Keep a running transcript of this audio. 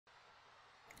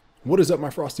What is up, my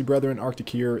frosty brethren? Arctic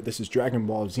here. This is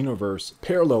Dragonball Xenoverse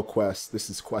Parallel Quest. This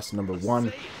is quest number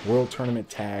 1, World Tournament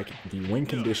Tag. The win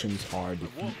conditions are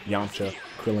defeat Yamcha,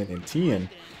 Krillin, and Tien.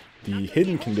 The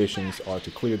hidden conditions are to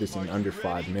clear this in under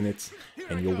 5 minutes,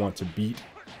 and you'll want to beat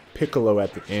Piccolo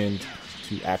at the end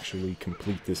to actually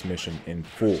complete this mission in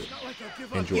full.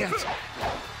 Enjoy. This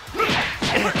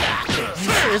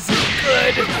isn't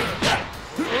good.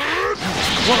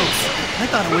 Close. I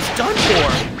thought it was done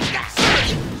for.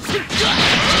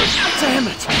 Damn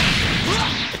it!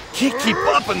 I can't keep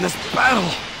up in this battle!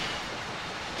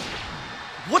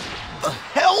 What the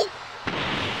hell?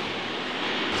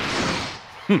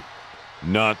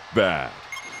 Not bad.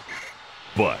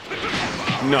 But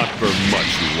not for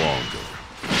much longer.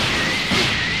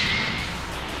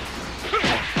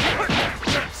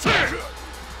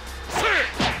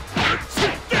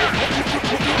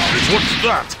 What's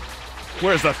that?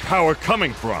 Where's that power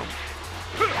coming from?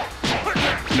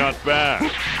 Not bad,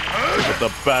 but the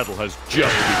battle has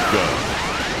just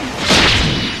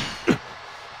begun.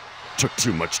 Took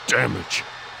too much damage.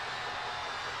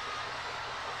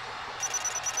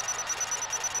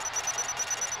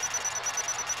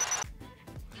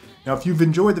 Now, if you've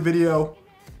enjoyed the video,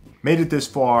 made it this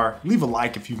far, leave a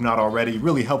like if you've not already. It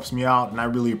really helps me out, and I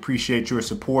really appreciate your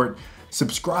support.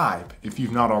 Subscribe if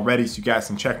you've not already so you guys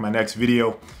can check my next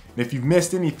video. And if you've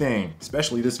missed anything,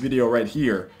 especially this video right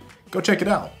here, go check it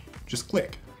out. Just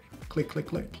click, click, click,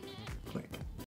 click, click.